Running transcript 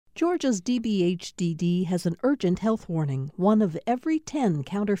Georgia's DBHDD has an urgent health warning. 1 of every 10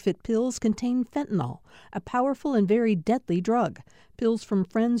 counterfeit pills contain fentanyl, a powerful and very deadly drug. Pills from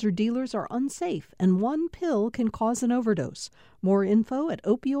friends or dealers are unsafe, and 1 pill can cause an overdose. More info at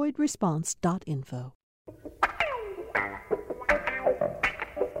opioidresponse.info.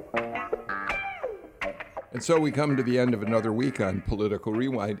 And so we come to the end of another week on Political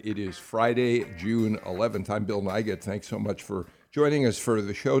Rewind. It is Friday, June 11th. I'm Bill Nigut. Thanks so much for joining us for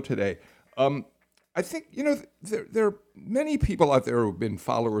the show today. I think, there are many people out there who have been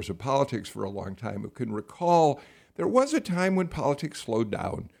followers of politics for a long time who can recall there was a time when politics slowed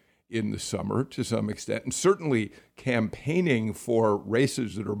down in the summer to some extent, and certainly campaigning for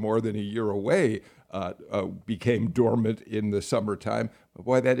races that are more than a year away became dormant in the summertime. But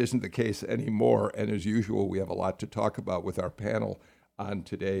boy, that isn't the case anymore. And as usual, we have a lot to talk about with our panel on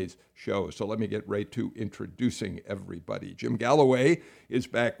today's show. So let me get right to introducing everybody. Jim Galloway is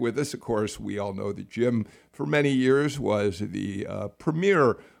back with us. Of course, we all know that Jim, for many years, was the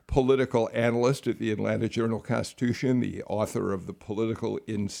premier political analyst at the Atlanta Journal-Constitution, the author of the Political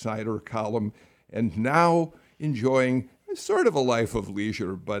Insider column, and now enjoying sort of a life of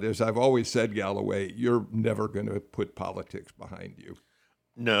leisure. But as I've always said, Galloway, you're never going to put politics behind you.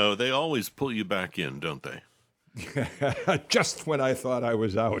 No, they always pull you back in, don't they? Just when I thought I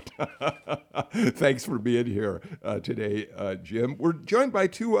was out. Thanks for being here today, Jim. We're joined by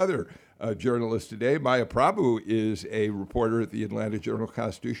 2 other journalists today. Maya Prabhu is a reporter at the Atlanta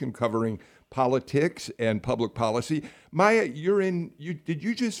Journal-Constitution covering politics and public policy. Maya, did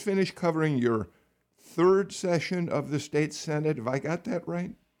you just finish covering your 3rd session of the state Senate? Have I got that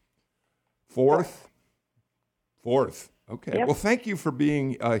right? 4th? 4th. Okay. Yep. Well, thank you for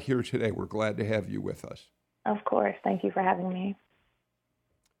being here today. We're glad to have you with us. Of course. Thank you for having me.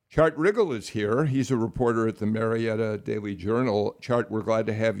 Chart Riggall is here. He's a reporter at the Marietta Daily Journal. Chart, we're glad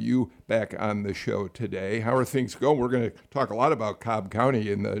to have you back on the show today. How are things going? We're going to talk a lot about Cobb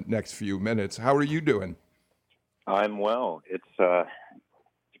County in the next few minutes. How are you doing? I'm well. It's a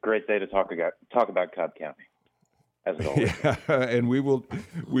great day to talk about Cobb County, as it always. Yeah, and we will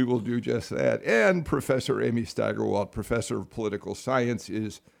do just that. And Professor Amy Steigerwalt, professor of political science,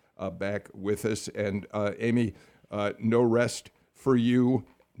 is back with us. And Amy, no rest for you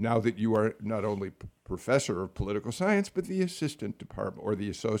now that you are not only professor of political science, but the assistant department, or the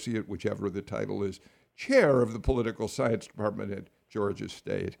associate, whichever the title is, chair of the political science department at Georgia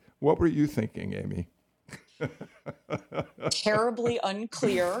State. What were you thinking, Amy? Terribly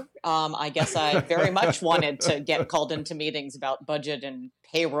unclear. I guess I very much wanted to get called into meetings about budget and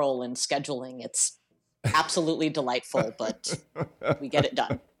payroll and scheduling. It's absolutely delightful, but we get it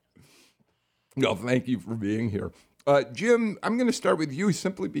done. No, thank you for being here. Jim, I'm going to start with you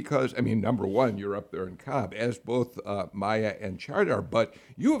simply because, number one, you're up there in Cobb, as both Maya and Chart are, but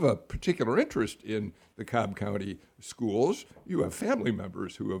you have a particular interest in the Cobb County schools. You have family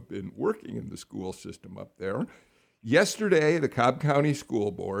members who have been working in the school system up there. Yesterday, the Cobb County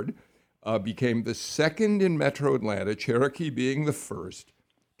School Board became the 2nd in Metro Atlanta, Cherokee being the 1st,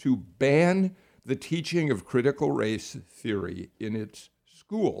 to ban the teaching of critical race theory in its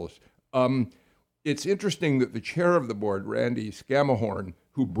schools. It's interesting that the chair of the board, Randy Scamahorn,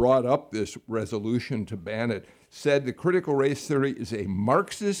 who brought up this resolution to ban it, said the critical race theory is a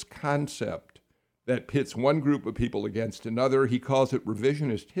Marxist concept that pits one group of people against another. He calls it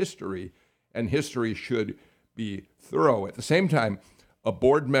revisionist history, and history should be thorough. At the same time, a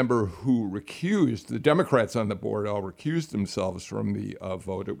board member who recused, the Democrats on the board all recused themselves from the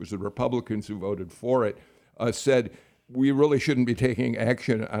vote, it was the Republicans who voted for it, said, we really shouldn't be taking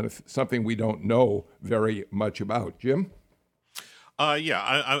action on something we don't know very much about. Jim?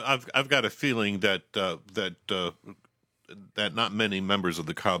 I've got a feeling that not many members of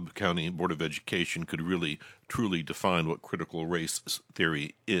the Cobb County Board of Education could really truly define what critical race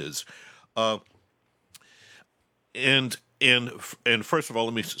theory is. And first of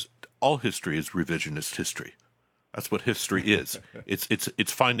all, all history is revisionist history. That's what history is.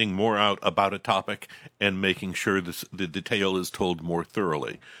 It's finding more out about a topic and making sure the detail is told more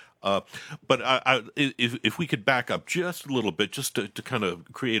thoroughly. But if we could back up just a little bit, just to kind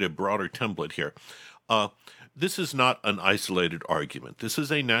of create a broader template here. This is not an isolated argument. This is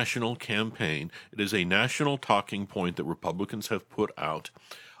a national campaign. It is a national talking point that Republicans have put out.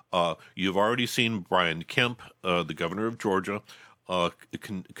 You've already seen Brian Kemp, the governor of Georgia,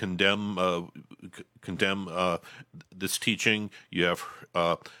 condemn this teaching. You've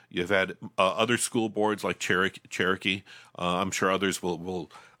had other school boards like Cherokee. I'm sure others will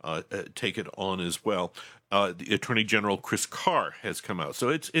take it on as well. The Attorney General Chris Carr has come out.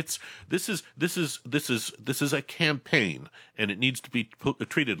 So this is a campaign, and it needs to be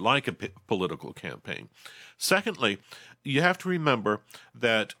treated like a political campaign. Secondly, you have to remember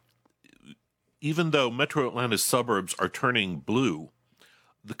that even though Metro Atlanta's suburbs are turning blue,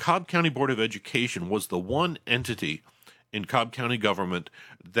 the Cobb County Board of Education was the one entity in Cobb County government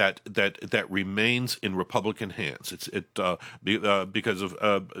that remains in Republican hands. Because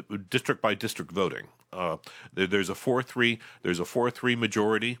of district by district voting. There's a 4-3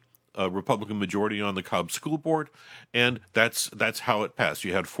 majority, Republican majority on the Cobb School Board, and that's how it passed.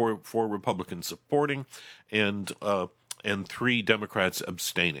 You had four Republicans supporting, and 3 Democrats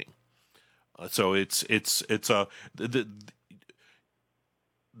abstaining. So this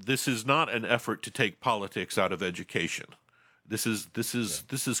is not an effort to take politics out of education. This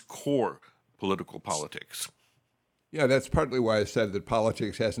is core political politics. Yeah, that's partly why I said that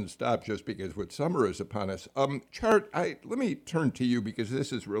politics hasn't stopped just because what summer is upon us. Chart, let me turn to you because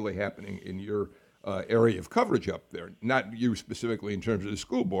this is really happening in your area of coverage up there. Not you specifically in terms of the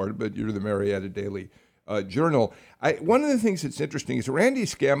school board, but you're the Marietta Daily Journal. One of the things that's interesting is Randy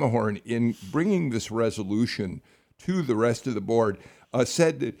Scamahorn, in bringing this resolution to the rest of the board,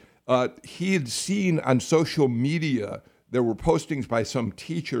 said that he had seen on social media there were postings by some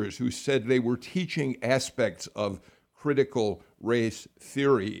teachers who said they were teaching aspects of critical race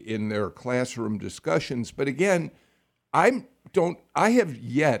theory in their classroom discussions. But again, I have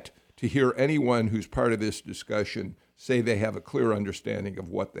yet to hear anyone who's part of this discussion say they have a clear understanding of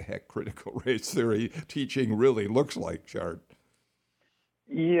what the heck critical race theory teaching really looks like, Chart.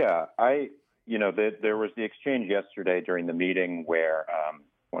 Yeah, there was the exchange yesterday during the meeting where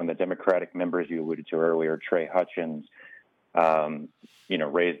one of the Democratic members you alluded to earlier, Trey Hutchins,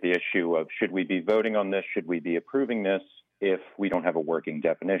 raised the issue of should we be voting on this? Should we be approving this if we don't have a working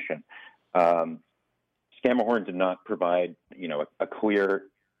definition? Scamahorn did not provide, a clear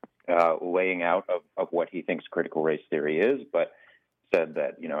laying out of what he thinks critical race theory is, but said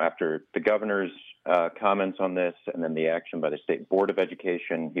that, after the governor's comments on this and then the action by the State Board of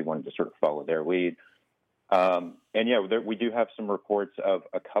Education, he wanted to sort of follow their lead. We do have some reports of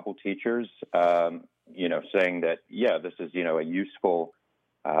a couple teachers, saying that, this is, a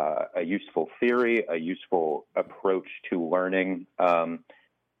useful theory, a useful approach to learning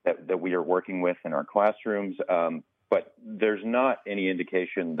that we are working with in our classrooms. But there's not any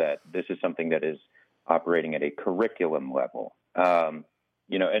indication that this is something that is operating at a curriculum level. And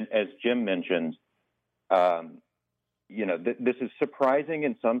as Jim mentioned, this is surprising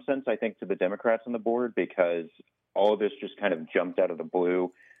in some sense, I think, to the Democrats on the board because all of this just kind of jumped out of the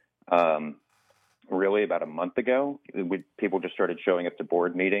blue really about a month ago. People just started showing up to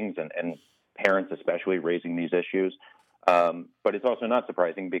board meetings and parents especially raising these issues. But it's also not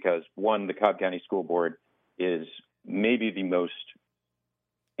surprising because, one, the Cobb County School Board is maybe the most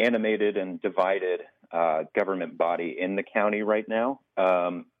animated and divided government body in the county right now.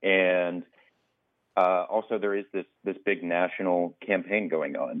 Also, there is this big national campaign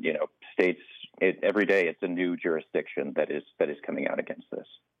going on. States every day it's a new jurisdiction that is coming out against this.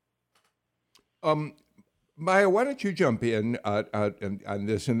 Maya, why don't you jump in on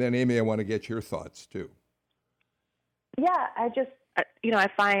this, and then Amy, I want to get your thoughts too. Yeah, I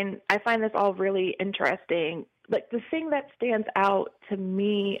find this all really interesting. Like the thing that stands out to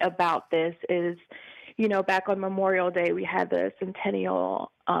me about this is, back on Memorial Day, we had the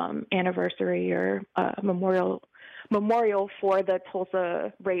centennial anniversary or memorial for the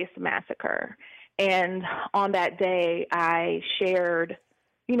Tulsa Race Massacre. And on that day, I shared,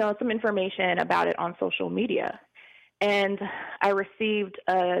 some information about it on social media. And I received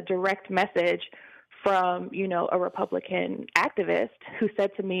a direct message from, a Republican activist who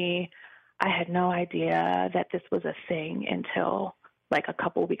said to me, I had no idea that this was a thing until like a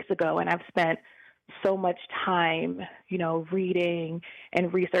couple weeks ago. And I've spent so much time, reading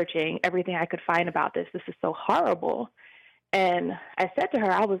and researching everything I could find about this. This is so horrible. And I said to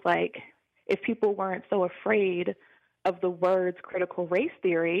her, I was like, if people weren't so afraid of the words critical race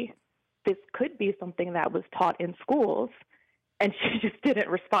theory, this could be something that was taught in schools. And she just didn't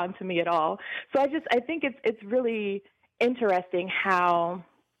respond to me at all. So I think it's really interesting how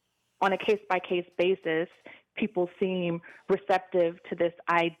on a case-by-case basis, people seem receptive to this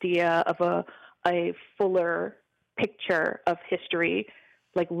idea of a fuller picture of history,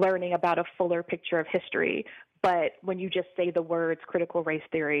 like learning about a fuller picture of history. But when you just say the words critical race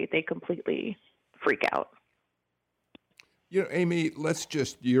theory, they completely freak out. Amy,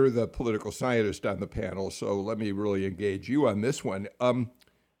 you're the political scientist on the panel, so let me really engage you on this one.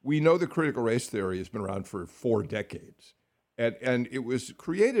 We know the critical race theory has been around for 4 decades. And it was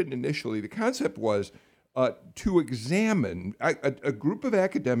created initially, the concept was to examine, a group of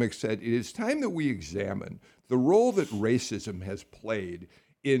academics said it is time that we examine the role that racism has played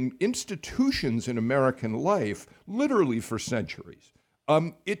in institutions in American life, literally for centuries.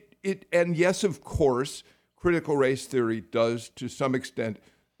 And yes, of course, critical race theory does, to some extent,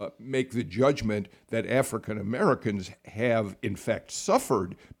 make the judgment that African Americans have, in fact,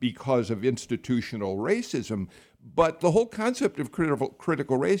 suffered because of institutional racism. But the whole concept of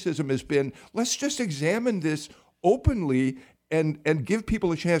critical racism has been, let's just examine this openly and give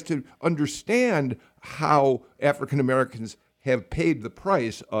people a chance to understand how African Americans have paid the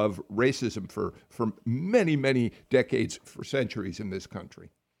price of racism for many, many decades, for centuries in this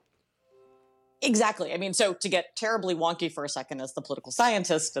country. Exactly. I mean, so to get terribly wonky for a second as the political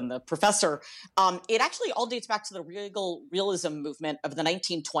scientist and the professor, it actually all dates back to the legal realism movement of the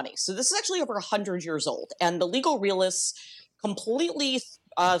 1920s. So this is actually over 100 years old. And the legal realists completely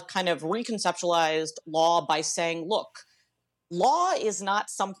kind of reconceptualized law by saying, look, law is not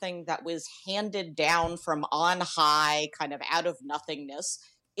something that was handed down from on high, kind of out of nothingness.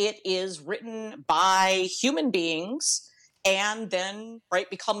 It is written by human beings and then, right,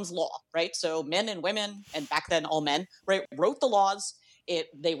 becomes law, right? So men and women, and back then all men, right, wrote the laws.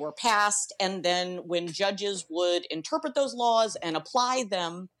 They were passed. And then when judges would interpret those laws and apply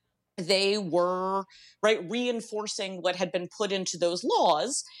them, they were, right, reinforcing what had been put into those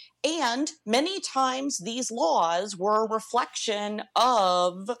laws. And many times these laws were a reflection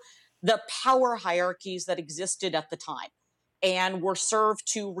of the power hierarchies that existed at the time and were served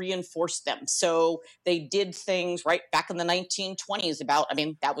to reinforce them. So they did things right back in the 1920s about, I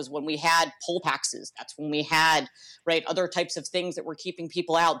mean, that was when we had poll taxes. That's when we had, right, other types of things that were keeping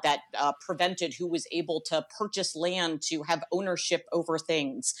people out that prevented who was able to purchase land to have ownership over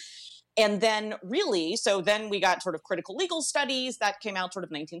things. And then really, so then we got sort of critical legal studies that came out sort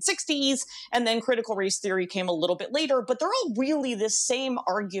of 1960s, and then critical race theory came a little bit later, but they're all really this same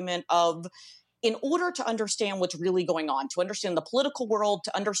argument of, in order to understand what's really going on, to understand the political world,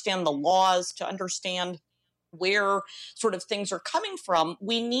 to understand the laws, to understand where sort of things are coming from,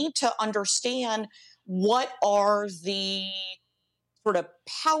 we need to understand what are the sort of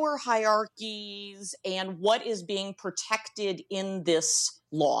power hierarchies and what is being protected in this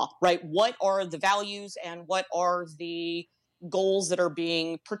law, right? What are the values and what are the goals that are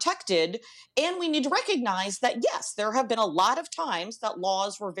being protected? And we need to recognize that, yes, there have been a lot of times that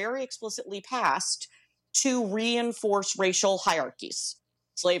laws were very explicitly passed to reinforce racial hierarchies.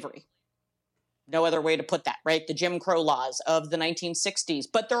 Slavery. No other way to put that, right? The Jim Crow laws of the 1960s.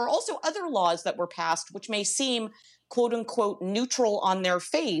 But there are also other laws that were passed which may seem quote unquote neutral on their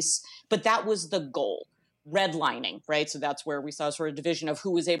face, but that was the goal. Redlining, right? So that's where we saw sort of division of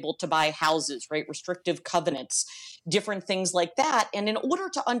who was able to buy houses, right? Restrictive covenants, different things like that. And in order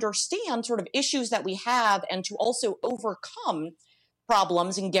to understand sort of issues that we have and to also overcome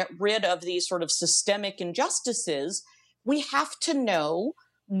problems and get rid of these sort of systemic injustices, we have to know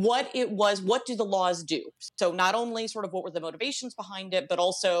what it was, what do the laws do? So not only sort of what were the motivations behind it, but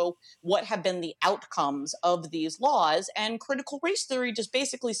also what have been the outcomes of these laws. And critical race theory just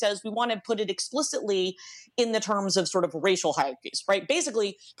basically says we want to put it explicitly in the terms of sort of racial hierarchies, right?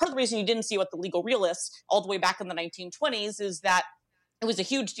 Basically, part of the reason you didn't see what the legal realists all the way back in the 1920s is that it was a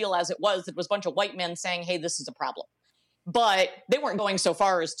huge deal as it was. It was a bunch of white men saying, hey, this is a problem. But they weren't going so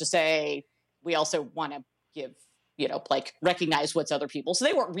far as to say, we also want to give, like recognize what's other people. So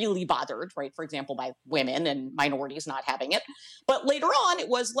they weren't really bothered, right? For example, by women and minorities not having it. But later on, it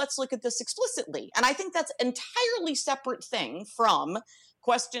was, let's look at this explicitly. And I think that's an entirely separate thing from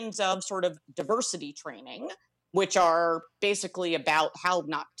questions of sort of diversity training, which are basically about how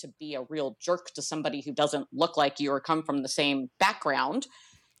not to be a real jerk to somebody who doesn't look like you or come from the same background.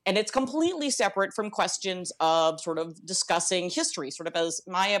 And it's completely separate from questions of sort of discussing history. Sort of as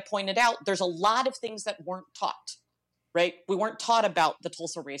Maya pointed out, there's a lot of things that weren't taught, right? We weren't taught about the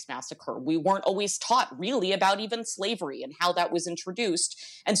Tulsa Race Massacre. We weren't always taught really about even slavery and how that was introduced.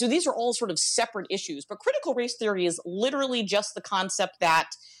 And so these are all sort of separate issues. But critical race theory is literally just the concept that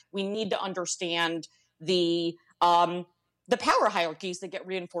we need to understand the power hierarchies that get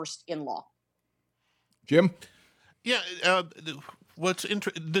reinforced in law. Jim? Yeah,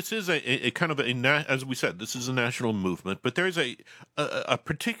 this is a kind of as we said, this is a national movement, but there's a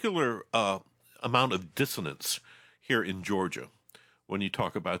particular amount of dissonance here in Georgia when you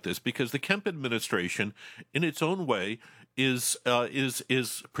talk about this, because the Kemp administration, in its own way, is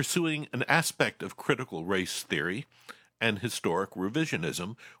pursuing an aspect of critical race theory and historic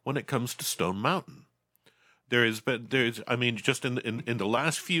revisionism when it comes to Stone Mountain. I mean, just in the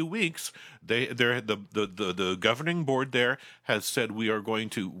last few weeks, the governing board there has said we are going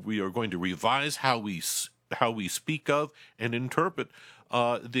to revise how we speak of and interpret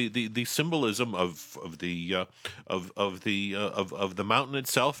the symbolism of the mountain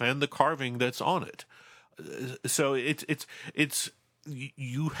itself and the carving that's on it. So it's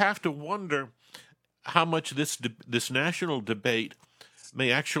you have to wonder how much this national debate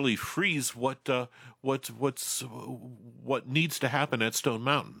may actually freeze what needs to happen at Stone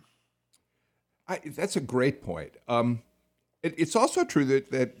Mountain. That's a great point. It's also true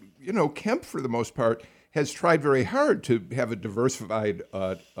that Kemp, for the most part, has tried very hard to have a diversified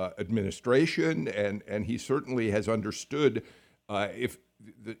administration, and he certainly has understood if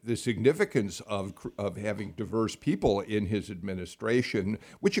the significance of having diverse people in his administration,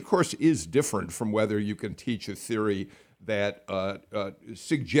 which of course is different from whether you can teach a theory that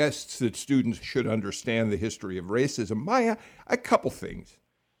suggests that students should understand the history of racism. Maya, a couple things.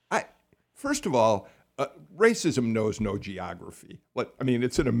 First of all, racism knows no geography.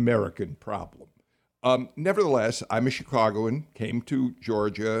 It's an American problem. Nevertheless, I'm a Chicagoan, came to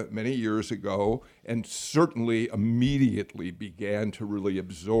Georgia many years ago, and certainly immediately began to really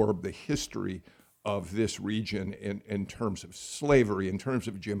absorb the history of this region in terms of slavery, in terms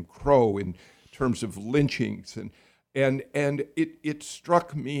of Jim Crow, in terms of lynchings. And it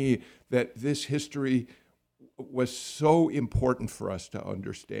struck me that this history was so important for us to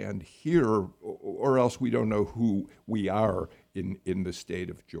understand here, or else we don't know who we are in the state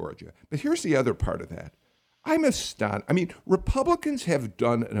of Georgia. But here's the other part of that. I'm astonished. Republicans have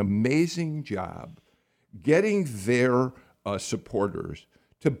done an amazing job getting their supporters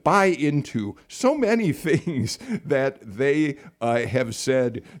to buy into so many things that they have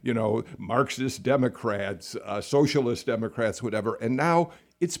said, Marxist Democrats, Socialist Democrats, whatever. And now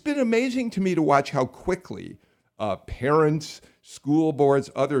it's been amazing to me to watch how quickly parents, school boards,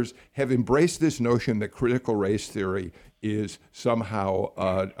 others have embraced this notion that critical race theory is somehow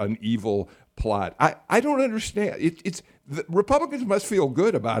an evil plot. I don't understand. The Republicans must feel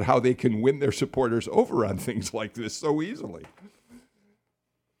good about how they can win their supporters over on things like this so easily.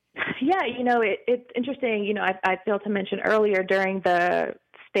 Yeah, it's interesting. I failed to mention earlier during the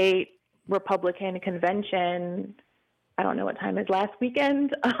state Republican convention, I don't know what time it is, last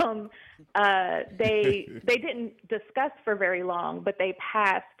weekend, they didn't discuss for very long, but they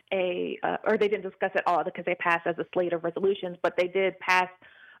passed or they didn't discuss at all because they passed as a slate of resolutions, but they did pass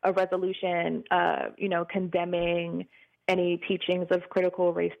a resolution, condemning any teachings of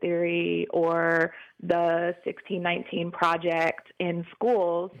critical race theory or the 1619 Project in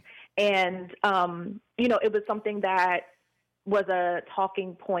schools. And, it was something that was a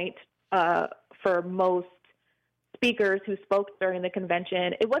talking point for most speakers who spoke during the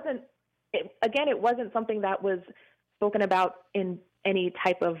convention. It wasn't something that was spoken about in any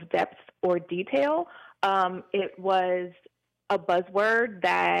type of depth or detail. It was a buzzword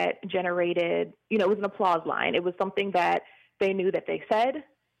that generated, it was an applause line. It was something that they knew that they said,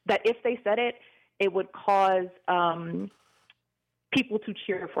 that if they said it, it would cause people to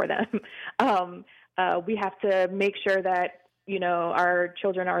cheer for them. We have to make sure that, our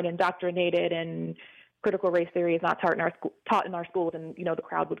children aren't indoctrinated and critical race theory is not taught in our schools, and the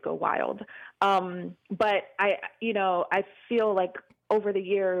crowd would go wild. But I feel like over the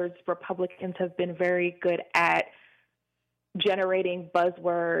years, Republicans have been very good at generating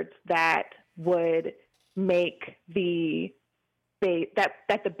buzzwords that would make the base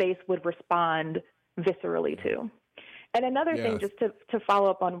that the base would respond viscerally to. And another thing, just to follow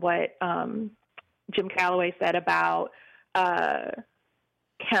up on what Jim Galloway said about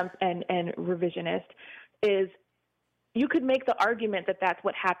Kemp and revisionist, is you could make the argument that that's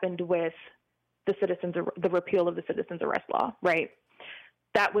what happened with the repeal of the citizens arrest law, right?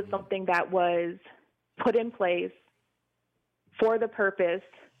 That was something that was put in place for the purpose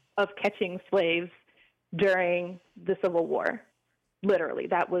of catching slaves during the Civil War. Literally,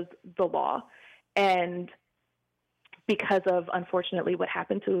 that was the law. And because of, unfortunately, what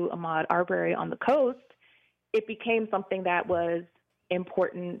happened to Ahmaud Arbery on the coast, it became something that was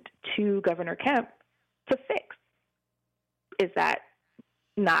important to Governor Kemp to fix. Is that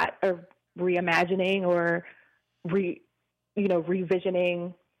not a reimagining or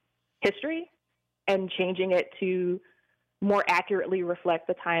revisioning history and changing it to more accurately reflect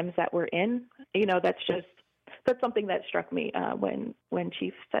the times that we're in? That's something that struck me when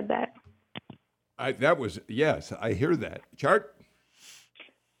Chief said that. Yes, I hear that. Chart?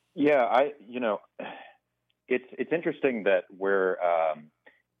 Yeah, it's interesting that we're,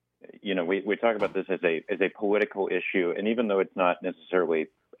 we talk about this as a political issue, and even though it's not necessarily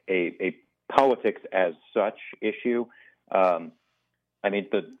a politics as such issue. I mean,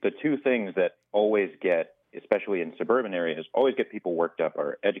 the two things that always get, especially in suburban areas, always get people worked up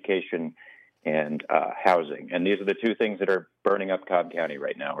are education and housing. And these are the two things that are burning up Cobb County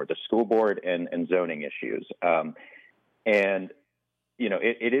right now, are the school board and zoning issues. And, you know,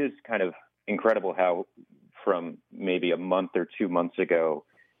 it is kind of incredible how from maybe a month or 2 months ago,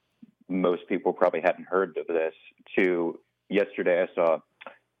 most people probably hadn't heard of this, to yesterday I saw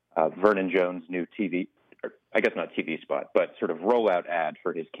Vernon Jones' new TV, or I guess not TV spot, but sort of rollout ad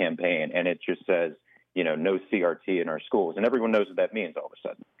for his campaign. And it just says, you know, no CRT in our schools. And everyone knows what that means all of a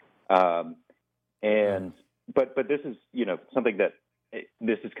sudden. But this is, you know, something that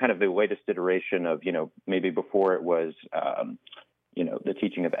this is kind of the latest iteration of, you know, maybe before it was, you know, the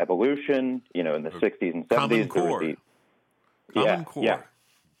teaching of evolution, you know, in the 60s and 70s. Common Core. Common Core. Yeah.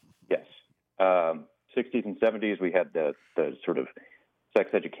 Yes. 60s and 70s, we had the sort of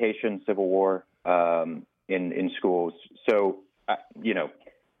sex education, Civil War in schools. So, you know,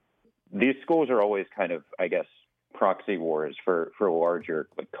 these schools are always kind of, I guess, proxy wars for larger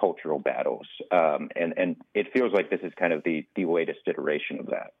like cultural battles, and it feels like this is kind of the latest iteration of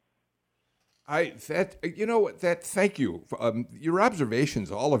that. Thank you. Your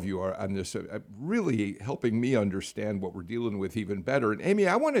observations, all of you, are on this, really helping me understand what we're dealing with even better. And Amy,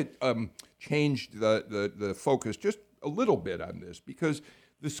 I want to change the focus just a little bit on this, because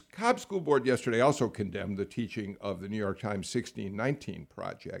the Cobb School Board yesterday also condemned the teaching of the New York Times 1619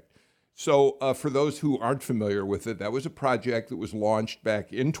 project. So for those who aren't familiar with it, that was a project that was launched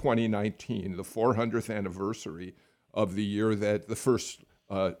back in 2019, the 400th anniversary of the year that the first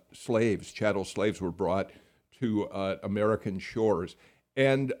chattel slaves were brought to American shores.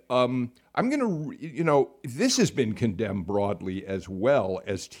 And I'm going to, this has been condemned broadly as well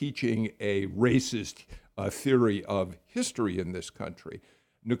as teaching a racist theory of history in this country.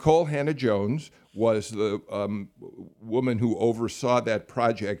 Nicole Hannah-Jones was the woman who oversaw that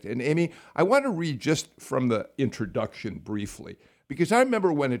project. And Amy, I want to read just from the introduction briefly, because I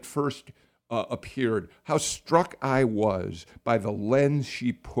remember when it first appeared, how struck I was by the lens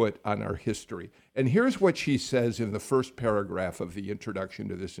she put on our history. And here's what she says in the first paragraph of the introduction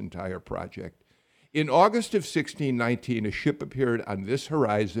to this entire project. In August of 1619, a ship appeared on this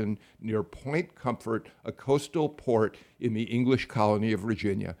horizon near Point Comfort, a coastal port in the English colony of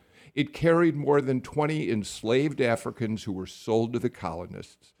Virginia. It carried more than 20 enslaved Africans who were sold to the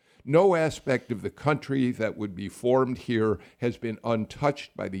colonists. No aspect of the country that would be formed here has been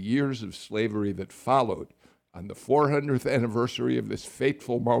untouched by the years of slavery that followed. On the 400th anniversary of this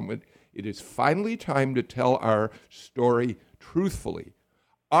fateful moment, it is finally time to tell our story truthfully.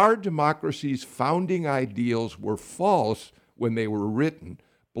 Our democracy's founding ideals were false when they were written.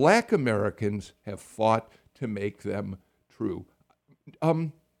 Black Americans have fought to make them true.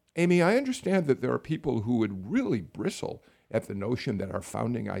 Amy, I understand that there are people who would really bristle at the notion that our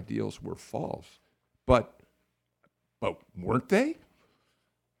founding ideals were false, but weren't they?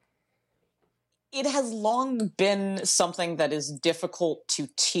 It has long been something that is difficult to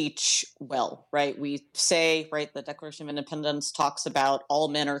teach well, right? We say, right, the Declaration of Independence talks about all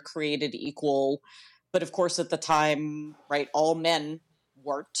men are created equal, but of course at the time, right, all men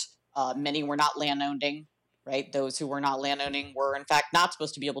weren't. Many were not landowning, right? Those who were not landowning were in fact not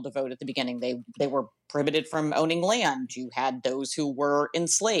supposed to be able to vote at the beginning. They were prohibited from owning land. You had those who were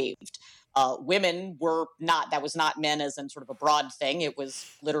enslaved. Women were not, that was not men as in sort of a broad thing. It was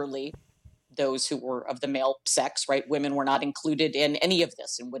literally those who were of the male sex, right? Women were not included in any of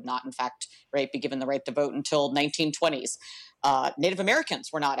this and would not, in fact, right, be given the right to vote until 1920s. Native Americans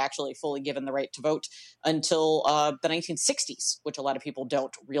were not actually fully given the right to vote until the 1960s, which a lot of people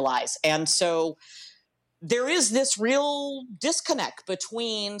don't realize. And so there is this real disconnect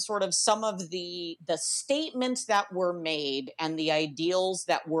between sort of some of the statements that were made and the ideals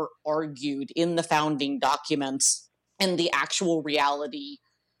that were argued in the founding documents and the actual reality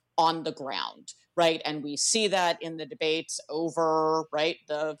on the ground, right? And we see that in the debates over, right,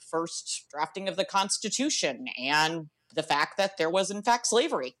 the first drafting of the Constitution and the fact that there was, in fact,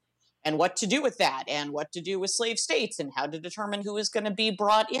 slavery and what to do with that and what to do with slave states and how to determine who is going to be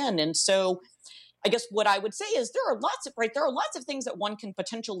brought in. And so I guess what I would say is there are lots of things that one can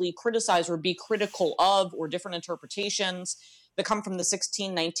potentially criticize or be critical of, or different interpretations that come from the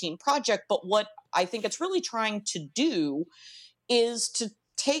 1619 project. But what I think it's really trying to do is to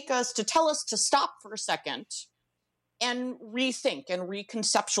tell us to stop for a second and rethink and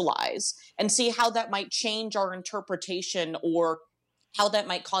reconceptualize and see how that might change our interpretation or how that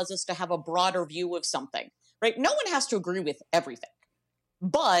might cause us to have a broader view of something, right? No one has to agree with everything,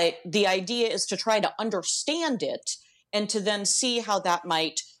 but the idea is to try to understand it and to then see how that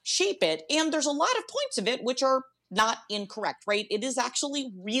might shape it. And there's a lot of points of it which are not incorrect, right? It is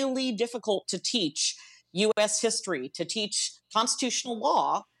actually really difficult to teach U.S. history, to teach constitutional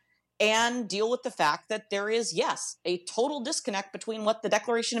law, and deal with the fact that there is, yes, a total disconnect between what the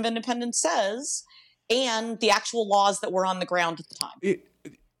Declaration of Independence says and the actual laws that were on the ground at the time.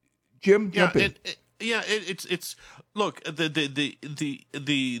 Jim, jump in. It's look, the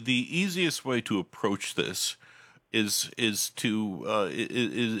easiest way to approach this is to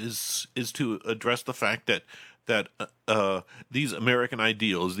address the fact that these American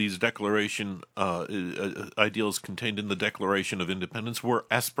ideals, these declaration ideals contained in the Declaration of Independence, were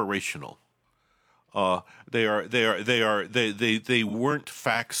aspirational. They weren't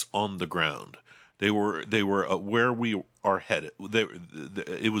facts on the ground. They were where we are headed.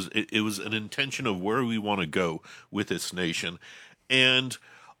 It was an intention of where we want to go with this nation, and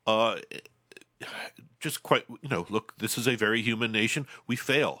just quite, look, this is a very human nation. We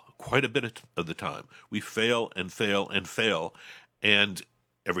fail quite a bit of the time. We fail and fail and fail, and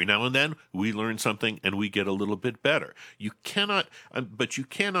every now and then we learn something and we get a little bit better. You cannot.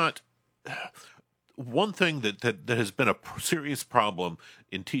 One thing that has been a serious problem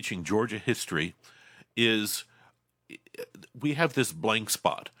in teaching Georgia history is we have this blank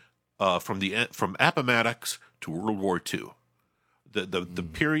spot from Appomattox to World War II, the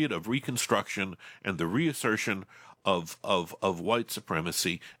period of Reconstruction and the reassertion of white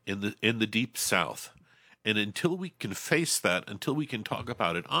supremacy in the Deep South. And until we can face that, until we can talk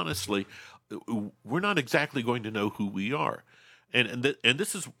about it honestly, we're not exactly going to know who we are. And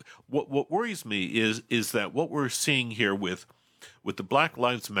this is what worries me is that what we're seeing here with the Black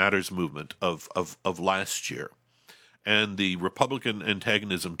Lives Matters movement of last year and the Republican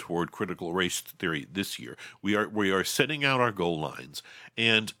antagonism toward critical race theory this year, we are setting out our goal lines,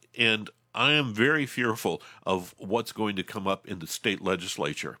 and I am very fearful of what's going to come up in the state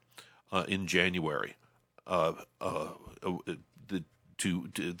legislature in January that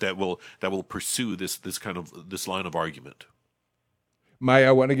will pursue this line of argument. Maya,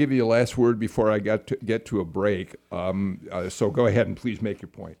 I want to give you a last word before I get to a break. So go ahead and please make your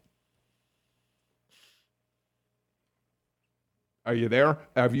point. Are you there?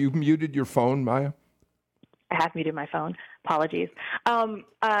 Have you muted your phone, Maya? I have muted my phone. Apologies.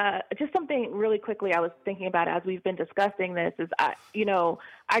 Just something really quickly I was thinking about as we've been discussing this is, I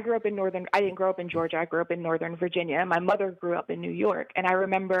grew up I didn't grow up in Georgia. I grew up in Northern Virginia. My mother grew up in New York. And I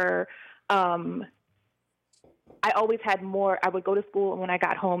remember I always had more. I would go to school, and when I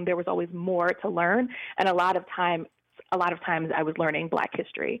got home, there was always more to learn. And a lot of times I was learning Black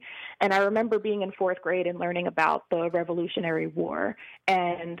history. And I remember being in fourth grade and learning about the Revolutionary War,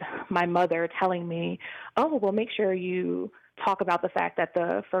 and my mother telling me, "Oh, well, make sure you talk about the fact that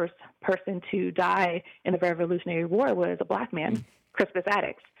the first person to die in the Revolutionary War was a Black man, Crispus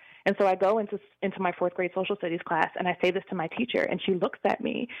Attucks." And so I go into my fourth grade social studies class, and I say this to my teacher, and she looks at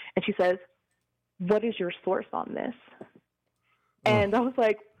me and she says, "What is your source on this?" And I was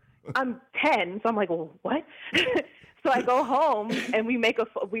like, I'm 10. So I'm like, well, what? So I go home, and we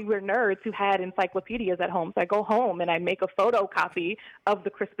were nerds who had encyclopedias at home. So I go home and I make a photocopy of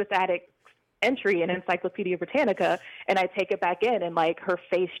the Crispus Attucks entry in Encyclopedia Britannica, and I take it back in, and like her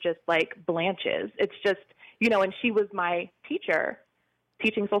face just like blanches. It's just, and she was my teacher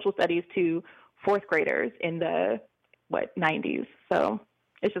teaching social studies to fourth graders in the 90s. So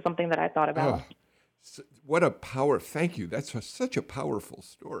it's just something that I thought about. What a power! Thank you. That's such a powerful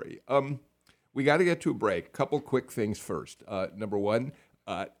story. We got to get to a break. Couple quick things first. Number one,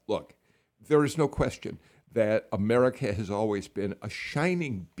 look, there is no question that America has always been a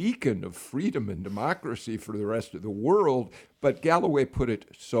shining beacon of freedom and democracy for the rest of the world. But Galloway put it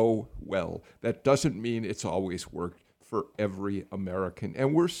so well. That doesn't mean it's always worked for every American,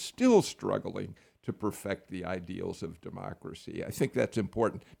 and we're still struggling to perfect the ideals of democracy. I think that's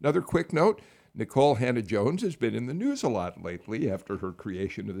important. Another quick note. Nicole Hannah-Jones has been in the news a lot lately after her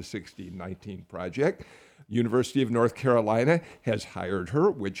creation of the 1619 Project. University of North Carolina has hired her,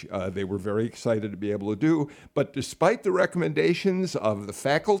 which they were very excited to be able to do. But despite the recommendations of the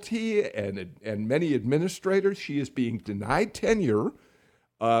faculty and many administrators, she is being denied tenure,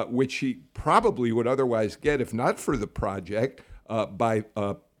 which she probably would otherwise get if not for the project, by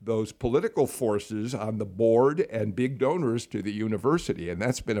those political forces on the board and big donors to the university. And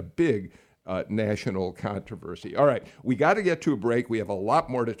that's been a big national controversy. All right, we got to get to a break. We have a lot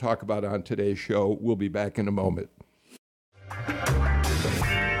more to talk about on today's show. We'll be back in a moment.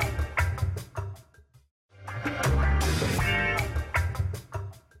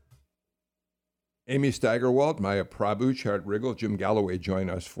 Amy Steigerwalt, Maya Prabhu, Chart Riggall, Jim Galloway join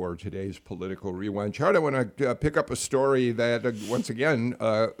us for today's Political Rewind. Chart, I want to pick up a story that, once again,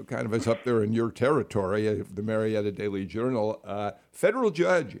 kind of is up there in your territory, the Marietta Daily Journal. Federal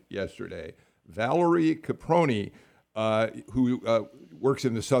judge yesterday, Valerie Caproni, who works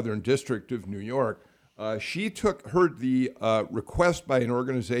in the Southern District of New York, she heard the request by an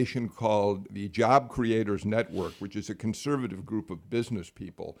organization called the Job Creators Network, which is a conservative group of business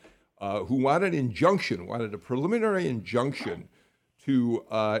people, who wanted a preliminary injunction to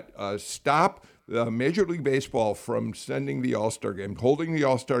stop Major League Baseball from sending the All-Star game, holding the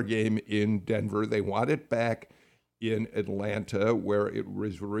All-Star game in Denver. They want it back in Atlanta, where it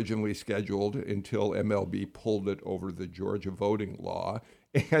was originally scheduled until MLB pulled it over the Georgia voting law.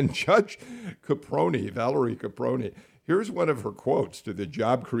 And Judge Caproni, Valerie Caproni, here's one of her quotes to the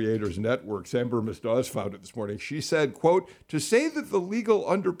Job Creators Network. Amber Misdawes found it this morning. She said, quote, "To say that the legal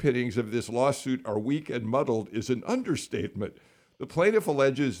underpinnings of this lawsuit are weak and muddled is an understatement. The plaintiff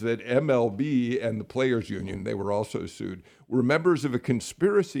alleges that MLB and the Players Union, they were also sued, were members of a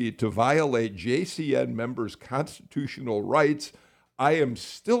conspiracy to violate JCN members' constitutional rights. I am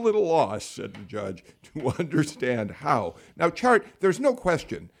still at a loss," said the judge, "to understand how." Now, Chart, there's no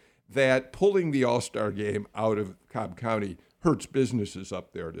question that pulling the All-Star game out of Cobb County hurts businesses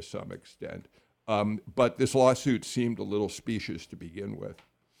up there to some extent. But this lawsuit seemed a little specious to begin with.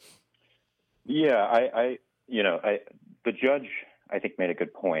 Yeah, the judge, I think, made a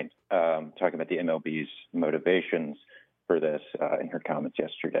good point talking about the MLB's motivations for this in her comments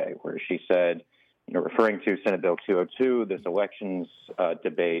yesterday, where she said, referring to Senate Bill 202, this elections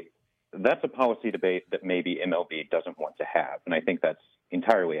debate, that's a policy debate that maybe MLB doesn't want to have. And I think that's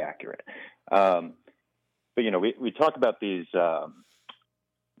entirely accurate. But, we talk about these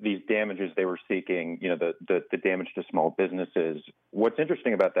damages they were seeking, the damage to small businesses. What's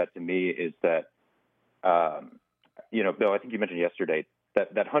interesting about that to me is that, Bill, I think you mentioned yesterday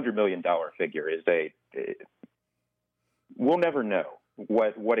that $100 million figure is we'll never know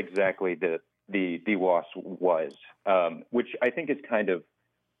what exactly the loss was, which I think is kind of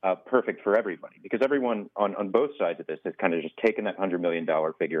perfect for everybody, because everyone on both sides of this has kind of just taken that $100 million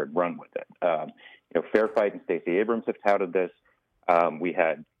figure and run with it. Fair Fight and Stacey Abrams have touted this. We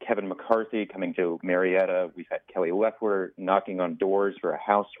had Kevin McCarthy coming to Marietta. We've had Kelly Loeffler knocking on doors for a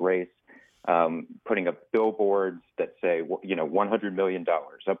House race, putting up billboards that say, $100 million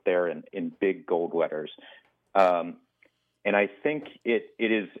up there in big gold letters. And I think it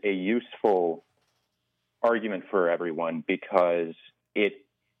is a useful argument for everyone, because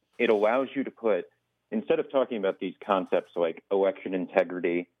it allows you to put, instead of talking about these concepts like election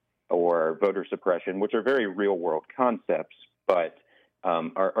integrity or voter suppression, which are very real world concepts, but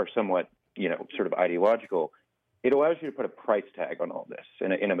are somewhat, sort of ideological, it allows you to put a price tag on all this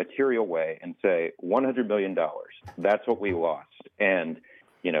in a material way and say $100 million, that's what we lost. And,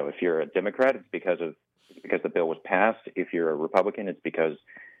 if you're a Democrat, it's because the bill was passed. If you're a Republican, it's because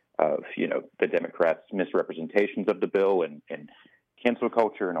of, the Democrats' misrepresentations of the bill and cancel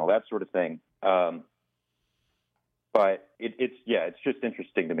culture and all that sort of thing. But it's just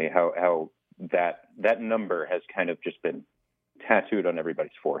interesting to me how that number has kind of just been tattooed on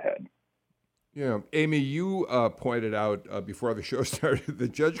everybody's forehead. Yeah, Amy, you pointed out before the show started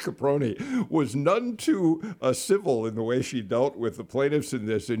that Judge Caproni was none too civil in the way she dealt with the plaintiffs in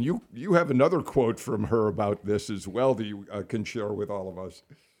this, and you have another quote from her about this as well that you can share with all of us.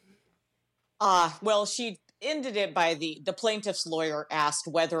 Well, she ended it by the plaintiff's lawyer asked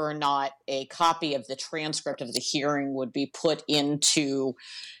whether or not a copy of the transcript of the hearing would be put into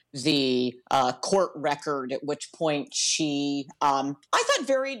the court record, at which point she, I thought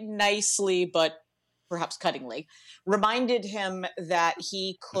very nicely, but perhaps cuttingly, reminded him that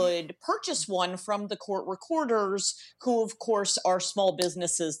he could purchase one from the court recorders, who, of course, are small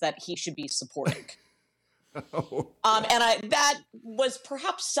businesses that he should be supporting. That was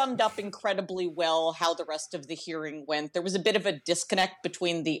perhaps summed up incredibly well how the rest of the hearing went. There was a bit of a disconnect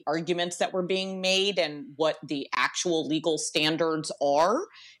between the arguments that were being made and what the actual legal standards are,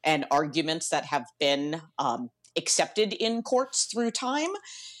 and arguments that have been accepted in courts through time.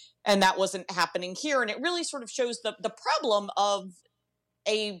 And that wasn't happening here. And it really sort of shows the problem of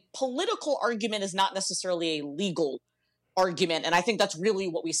a political argument is not necessarily a legal argument. And I think that's really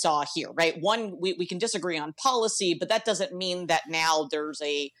what we saw here, right? One, we can disagree on policy, but that doesn't mean that now there's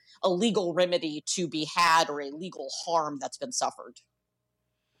a legal remedy to be had or a legal harm that's been suffered.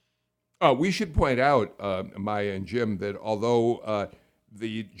 We should point out, Maya and Jim, that although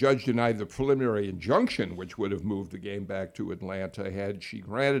the judge denied the preliminary injunction, which would have moved the game back to Atlanta had she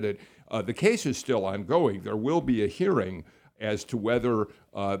granted it, the case is still ongoing. There will be a hearing. as to whether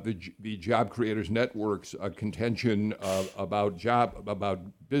the Job Creators Network's contention about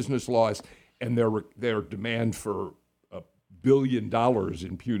business laws and their demand for $1 billion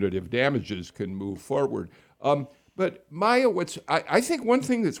in punitive damages can move forward. But Maya, I think one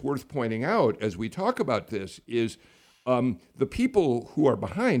thing that's worth pointing out as we talk about this is the people who are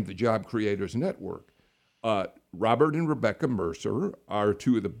behind the Job Creators Network. Robert and Rebecca Mercer are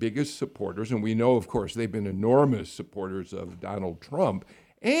two of the biggest supporters, and we know, of course, they've been enormous supporters of Donald Trump.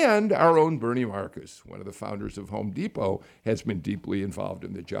 And our own Bernie Marcus, one of the founders of Home Depot, has been deeply involved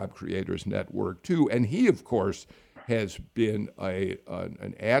in the Job Creators Network, too. And he, of course, has been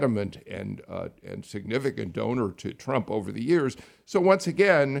an adamant and significant donor to Trump over the years. So once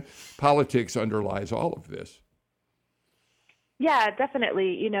again, politics underlies all of this. Yeah,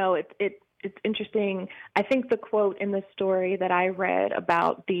 definitely. You know, it's interesting. I think the quote in the story that I read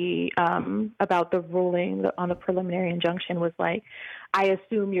about the ruling on the preliminary injunction was like, I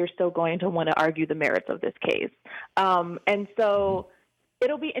assume you're still going to want to argue the merits of this case. And so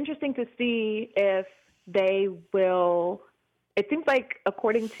it'll be interesting to see if they will. It seems like,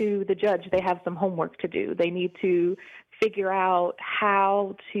 according to the judge, they have some homework to do. They need to figure out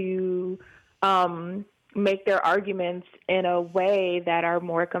how to make their arguments in a way that are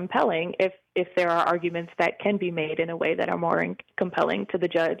more compelling, if there are arguments that can be made in a way that are more compelling to the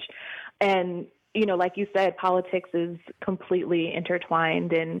judge. And, you know, like you said, politics is completely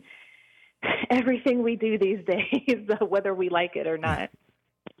intertwined in everything we do these days, whether we like it or not.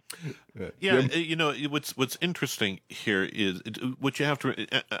 Yeah, you know, what's interesting here is what you have to.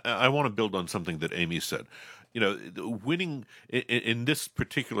 I want to build on something that Amy said. You know, winning in this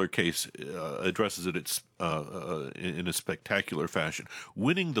particular case addresses it in a spectacular fashion.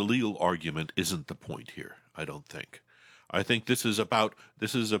 Winning the legal argument isn't the point here, I don't think. I think this is about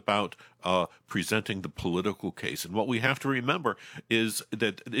presenting the political case, and what we have to remember is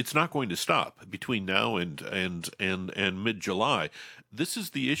that it's not going to stop between now and mid-July. This is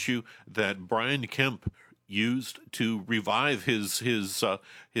the issue that Brian Kemp used to revive his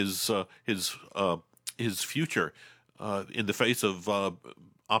future in the face of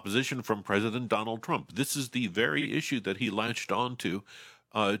opposition from President Donald Trump. This is the very issue that he latched on to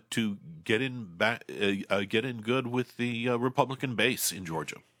get in good with the Republican base in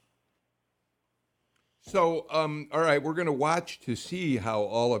Georgia. So, all right, we're going to watch to see how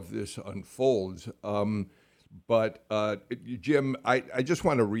all of this unfolds. But Jim, I just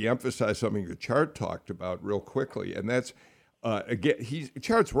want to reemphasize something that Chart talked about real quickly, and that's again,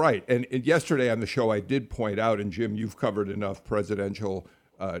 Chart's right. And yesterday on the show, I did point out, and Jim, you've covered enough presidential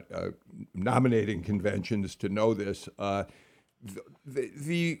nominating conventions to know this.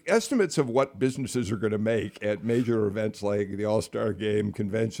 The estimates of what businesses are going to make at major events like the All-Star Game,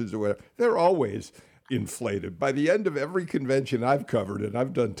 conventions, or whatever, they're always inflated. By the end of every convention I've covered, and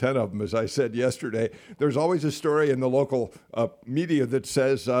I've done 10 of them, as I said yesterday, there's always a story in the local media that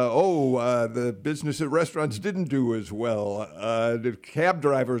says, the business at restaurants didn't do as well. The cab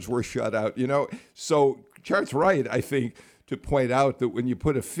drivers were shut out, you know. So Chart's right, I think, to point out that when you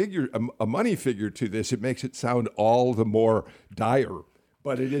put a money figure to this, it makes it sound all the more dire,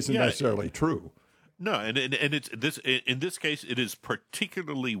 but it isn't necessarily true. No, and it's this in this case, it is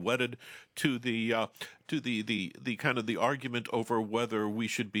particularly wedded to the kind of the argument over whether we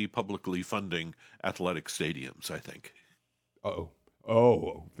should be publicly funding athletic stadiums, I think.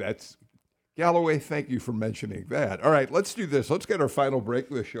 That's Galloway. Thank you for mentioning that. All right, let's do this. Let's get our final break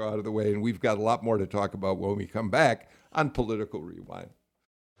of the show out of the way, and we've got a lot more to talk about when we come back on Political Rewind.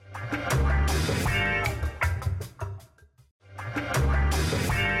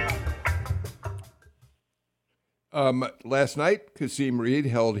 Last night, Kasim Reed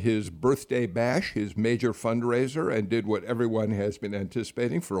held his birthday bash, his major fundraiser, and did what everyone has been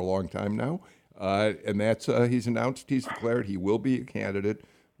anticipating for a long time now. And that's he's declared he will be a candidate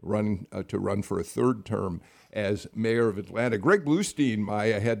to run for a third term as mayor of Atlanta. Greg Bluestein,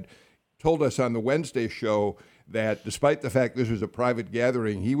 Maya, had told us on the Wednesday show that despite the fact this was a private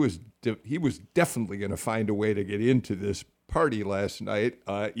gathering, he was definitely going to find a way to get into this party last night.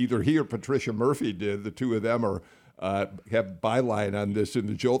 Either he or Patricia Murphy did. The two of them have byline on this in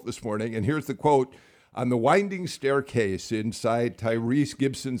the Jolt this morning. And here's the quote: "On the winding staircase inside Tyrese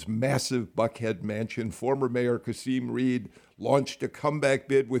Gibson's massive Buckhead mansion, former Mayor Kasim Reed launched a comeback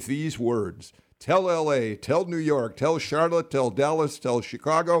bid with these words: 'Tell L.A., tell New York, tell Charlotte, tell Dallas, tell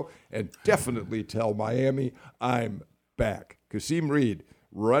Chicago, and definitely tell Miami, I'm back.'" Kasim Reed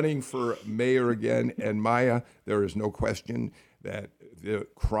running for mayor again. And Maya, there is no question that the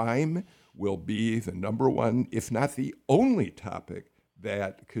crime will be the number one, if not the only topic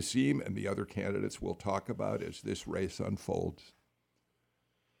that Kasim and the other candidates will talk about as this race unfolds?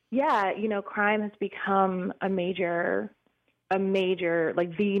 Yeah, crime has become the major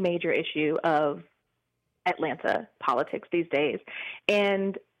issue of Atlanta politics these days.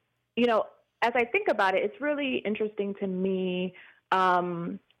 And, as I think about it, it's really interesting to me,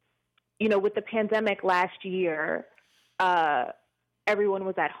 with the pandemic last year, everyone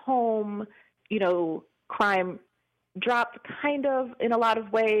was at home, crime dropped kind of in a lot of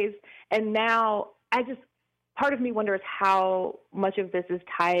ways. And now part of me wonders how much of this is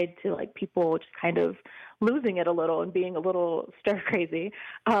tied to like people just kind of losing it a little and being a little stir crazy.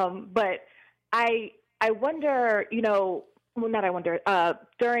 But I wonder,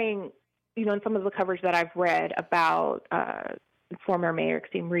 during, in some of the coverage that I've read about former Mayor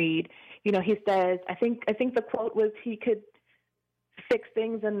Kasim Reed, he says, I think the quote was he could fix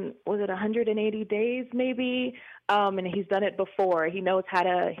things in, was it 180 days maybe? And he's done it before. He knows how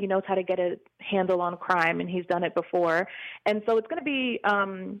to get a handle on crime, and he's done it before. And so it's going to be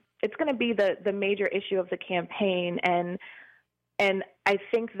the major issue of the campaign. And I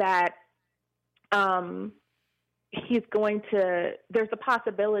think that there's a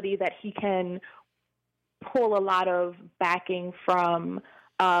possibility that he can pull a lot of backing from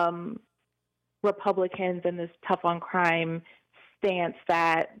Republicans in this tough on crime stance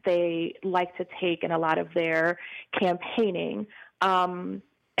that they like to take in a lot of their campaigning. And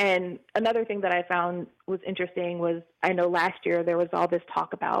another thing that I found was interesting was, I know last year there was all this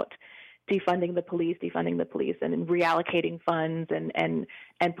talk about defunding the police and reallocating funds and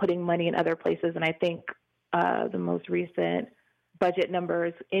putting money in other places. And I think the most recent budget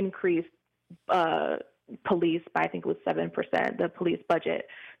numbers increased police by, I think it was 7%, the police budget.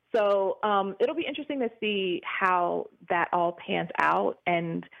 So it'll be interesting to see how that all pans out,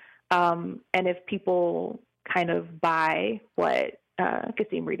 and if people kind of buy what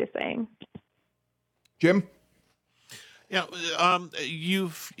Kasim Reed is saying. Jim? Yeah,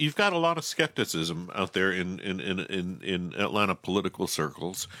 you've got a lot of skepticism out there in Atlanta political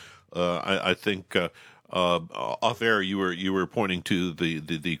circles. I think off air you were pointing to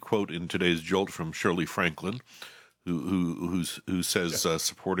the quote in today's Jolt from Shirley Franklin, who says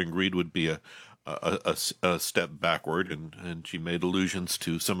supporting Reed would be a step backward, and she made allusions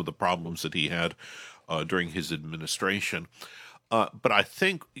to some of the problems that he had during his administration. But I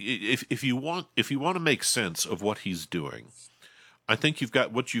think if you want to make sense of what he's doing, I think you've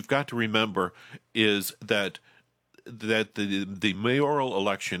got to remember is that the mayoral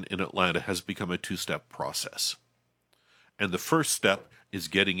election in Atlanta has become a two-step process, and the first step is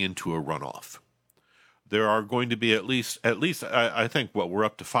getting into a runoff. There are going to be at least I think we're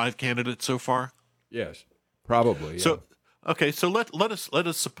up to 5 candidates so far. Yes, probably. Yeah. So okay, so let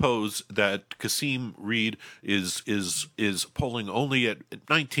us suppose that Kasim Reed is polling only at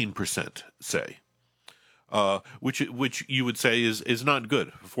 19%, say, which you would say is not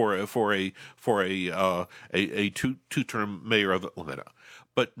good for a two-term mayor of Atlanta,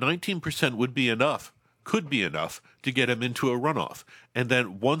 but 19% could be enough to get him into a runoff, and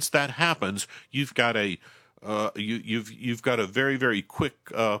then once that happens, you've got a very, very quick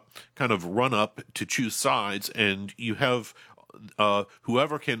kind of run up to choose sides, and you have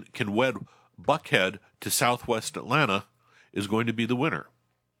whoever can wed Buckhead to Southwest Atlanta is going to be the winner.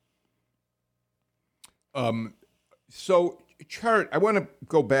 So, Chart, I want to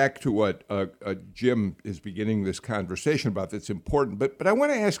go back to what Jim is beginning this conversation about that's important, but I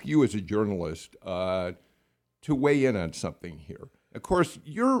want to ask you as a journalist to weigh in on something here. Of course,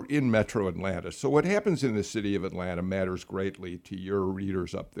 you're in Metro Atlanta, so what happens in the city of Atlanta matters greatly to your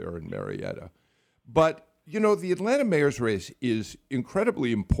readers up there in Marietta. But, the Atlanta mayor's race is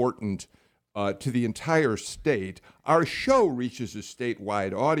incredibly important to the entire state. Our show reaches a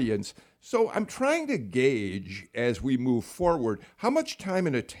statewide audience, so I'm trying to gauge, as we move forward, how much time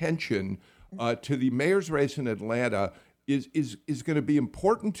and attention to the mayor's race in Atlanta is going to be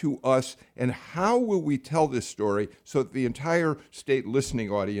important to us, and how will we tell this story so that the entire state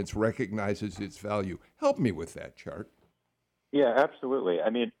listening audience recognizes its value? Help me with that, Chart. Yeah, absolutely. I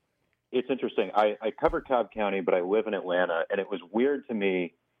mean, it's interesting. I cover Cobb County, but I live in Atlanta, and it was weird to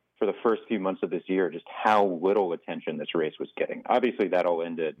me for the first few months of this year just how little attention this race was getting. Obviously, that all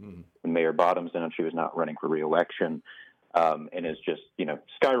ended when Mayor Bottoms announced she was not running for re-election, and is just,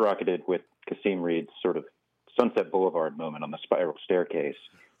 skyrocketed with Kasim Reed's sort of Sunset Boulevard moment on the spiral staircase.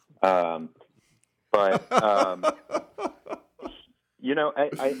 I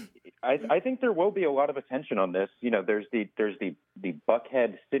think there will be a lot of attention on this. There's the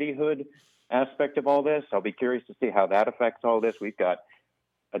Buckhead cityhood aspect of all this. I'll be curious to see how that affects all this. We've got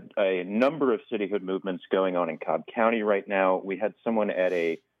a number of cityhood movements going on in Cobb County right now. We had someone at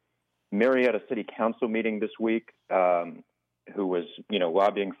a Marietta City Council meeting this week who was,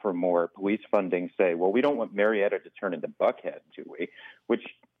 lobbying for more police funding, say, well, we don't want Marietta to turn into Buckhead, do we? Which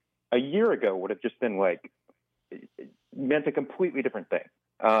a year ago would have just been meant a completely different thing.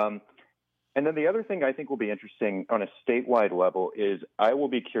 And then the other thing I think will be interesting on a statewide level is I will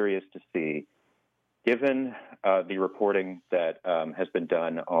be curious to see, given the reporting that has been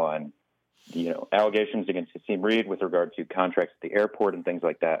done on, allegations against Kasim Reed with regard to contracts at the airport and things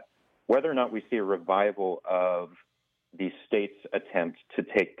like that, whether or not we see a revival of the state's attempt to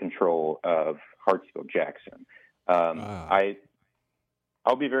take control of Hartsfield-Jackson. I'll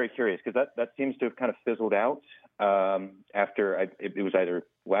be very curious because that seems to have kind of fizzled out after it was either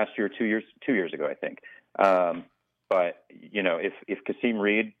last year or 2 years ago, I think. But if Kasim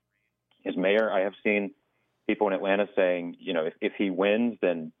Reed is mayor, I have seen people in Atlanta saying, if he wins,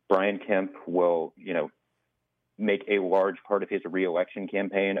 then Brian Kemp will, make a large part of his reelection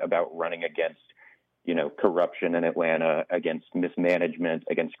campaign about running against, corruption in Atlanta, against mismanagement,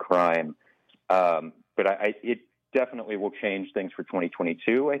 against crime. But it definitely will change things for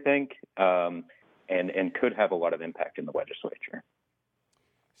 2022, I think, and could have a lot of impact in the legislature.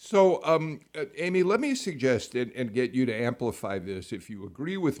 So, Amy, let me suggest and get you to amplify this if you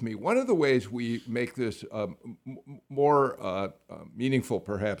agree with me. One of the ways we make this more meaningful,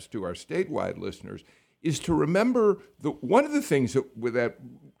 perhaps, to our statewide listeners is to remember one of the things that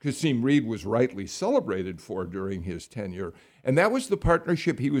Kasim Reed was rightly celebrated for during his tenure, and that was the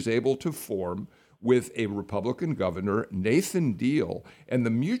partnership he was able to form with a Republican governor, Nathan Deal, and the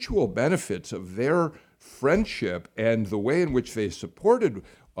mutual benefits of their friendship and the way in which they supported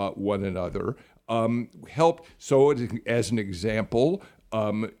one another helped. So, as an example,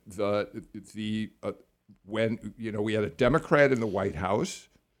 when we had a Democrat in the White House,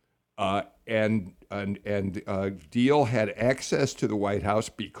 and Deal had access to the White House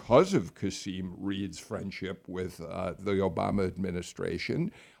because of Kasim Reed's friendship with the Obama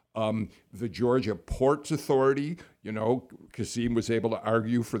administration. The Georgia Ports Authority, Kasim was able to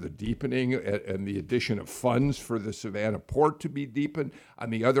argue for the deepening and the addition of funds for the Savannah port to be deepened. On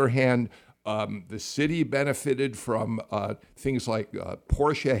the other hand, the city benefited from things like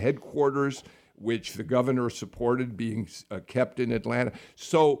Porsche headquarters, which the governor supported being kept in Atlanta.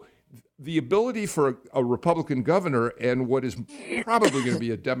 So the ability for a Republican governor and what is probably going to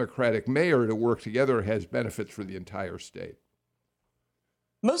be a Democratic mayor to work together has benefits for the entire state.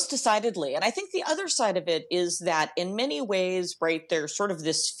 Most decidedly. And I think the other side of it is that in many ways, right, there's sort of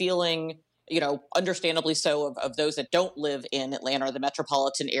this feeling, understandably so, of those that don't live in Atlanta or the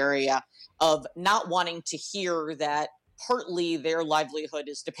metropolitan area, of not wanting to hear that partly their livelihood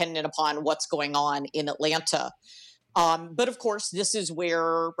is dependent upon what's going on in Atlanta. But of course, this is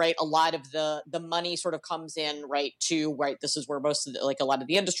where, right, a lot of the money sort of comes in, right, this is where most of a lot of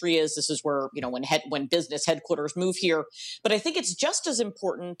the industry is. This is where, when business headquarters move here. But I think it's just as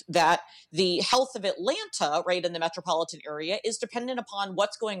important that the health of Atlanta, right, in the metropolitan area is dependent upon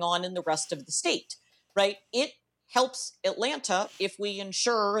what's going on in the rest of the state, right? It helps Atlanta if we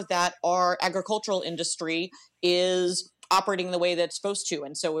ensure that our agricultural industry is operating the way that it's supposed to.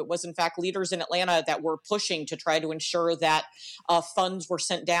 And so it was, in fact, leaders in Atlanta that were pushing to try to ensure that funds were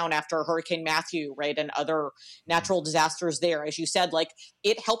sent down after Hurricane Matthew, right, and other natural disasters there. As you said,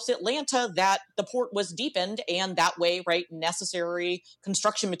 it helps Atlanta that the port was deepened, and that way, right, necessary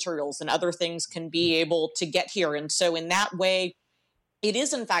construction materials and other things can be able to get here. And so in that way, it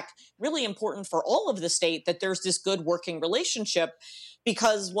is, in fact, really important for all of the state that there's this good working relationship,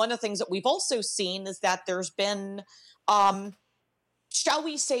 because one of the things that we've also seen is that there's been shall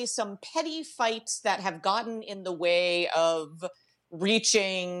we say, some petty fights that have gotten in the way of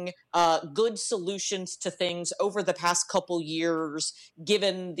reaching good solutions to things over the past couple years,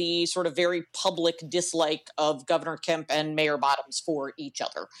 given the sort of very public dislike of Governor Kemp and Mayor Bottoms for each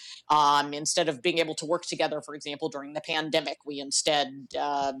other. Instead of being able to work together, for example, during the pandemic, we instead,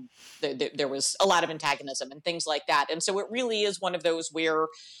 there was a lot of antagonism and things like that. And so it really is one of those where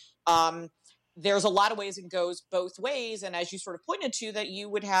there's a lot of ways it goes both ways. And as you sort of pointed to, that you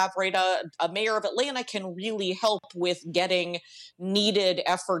would have, right, a mayor of Atlanta can really help with getting needed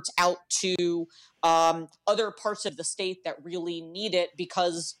efforts out to other parts of the state that really need it,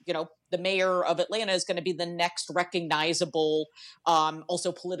 because, the mayor of Atlanta is going to be the next recognizable,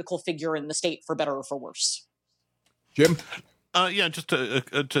 also political figure in the state, for better or for worse. Jim? Just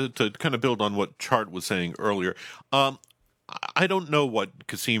to kind of build on what Chart was saying earlier. I don't know what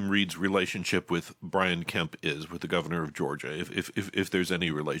Kasim Reed's relationship with Brian Kemp is, with the governor of Georgia, if there's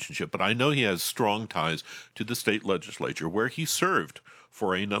any relationship. But I know he has strong ties to the state legislature, where he served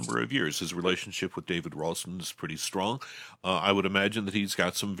for a number of years. His relationship with David Ralston is pretty strong. I would imagine that he's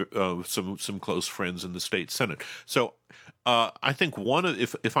got some close friends in the state Senate. So I think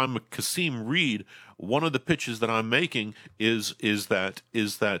if I'm Kasim Reed, one of the pitches that I'm making is that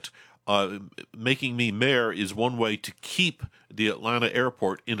making me mayor is one way to keep the Atlanta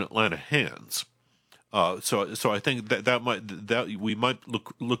airport in Atlanta hands. So I think that we might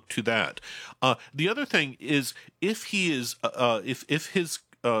look to that. The other thing is, if his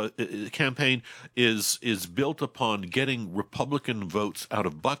campaign is built upon getting Republican votes out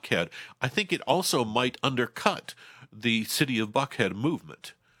of Buckhead, I think it also might undercut the City of Buckhead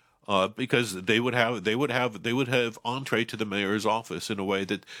movement. Because they would have entree to the mayor's office in a way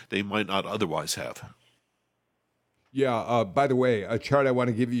that they might not otherwise have. Yeah. By the way, Chart, I want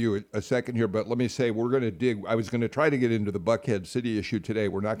to give you a second here, but let me say we're going to dig. I was going to try to get into the Buckhead City issue today.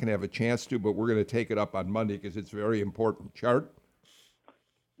 We're not going to have a chance to, but we're going to take it up on Monday because it's very important. Chart?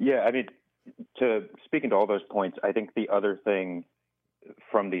 Yeah, I mean, to speaking to all those points, I think the other thing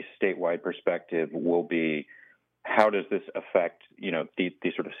from the statewide perspective will be, how does this affect, the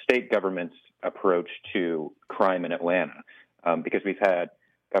sort of state government's approach to crime in Atlanta? Because we've had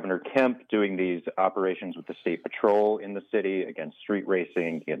Governor Kemp doing these operations with the state patrol in the city against street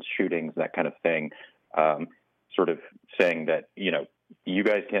racing, against shootings, that kind of thing, sort of saying that, you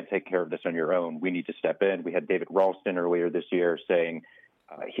guys can't take care of this on your own. We need to step in. We had David Ralston earlier this year saying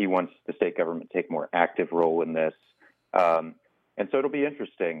he wants the state government to take a more active role in this. And so it'll be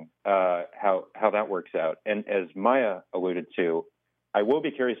interesting how that works out. And as Maya alluded to, I will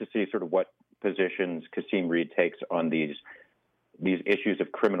be curious to see sort of what positions Kasim Reed takes on these issues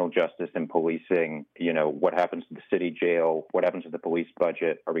of criminal justice and policing. What happens to the city jail? What happens to the police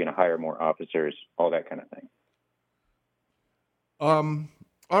budget? Are we going to hire more officers? All that kind of thing.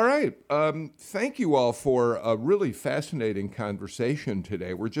 All right. Thank you all for a really fascinating conversation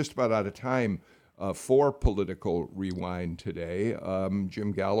today. We're just about out of time for Political Rewind today.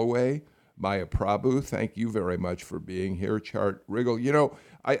 Jim Galloway, Maya Prabhu, thank you very much for being here. Chart Riggall.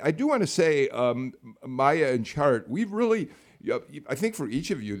 I do want to say, Maya and Chart, we've really, I think for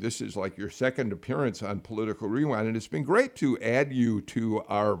each of you, this is like your second appearance on Political Rewind, and it's been great to add you to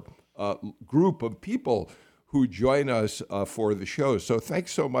our group of people who join us for the show. So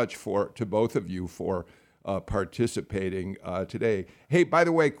thanks so much to both of you for participating today. Hey, by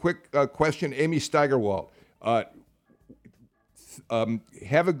the way, quick question, Amy Steigerwalt. Have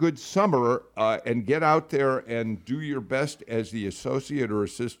a good summer and get out there and do your best as the associate or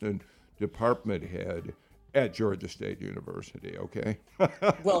assistant department head at Georgia State University, okay?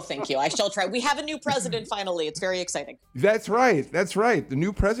 Well, thank you. I shall try. We have a new president finally. It's very exciting. That's right. The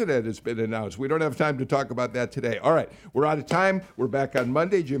new president has been announced. We don't have time to talk about that today. All right, we're out of time. We're back on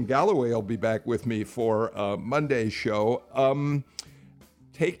Monday. Jim Galloway will be back with me for Monday's show.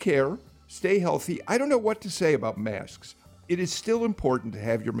 Take care. Stay healthy. I don't know what to say about masks. It is still important to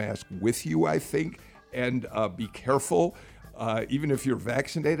have your mask with you, I think, and be careful. Even if you're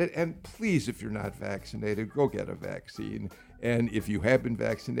vaccinated, and please, if you're not vaccinated, go get a vaccine. And if you have been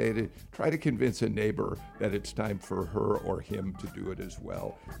vaccinated, try to convince a neighbor that it's time for her or him to do it as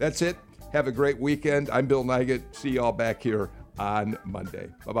well. That's it. Have a great weekend. I'm Bill Nigut. See y'all back here on Monday.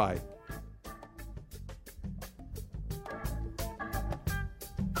 Bye-bye.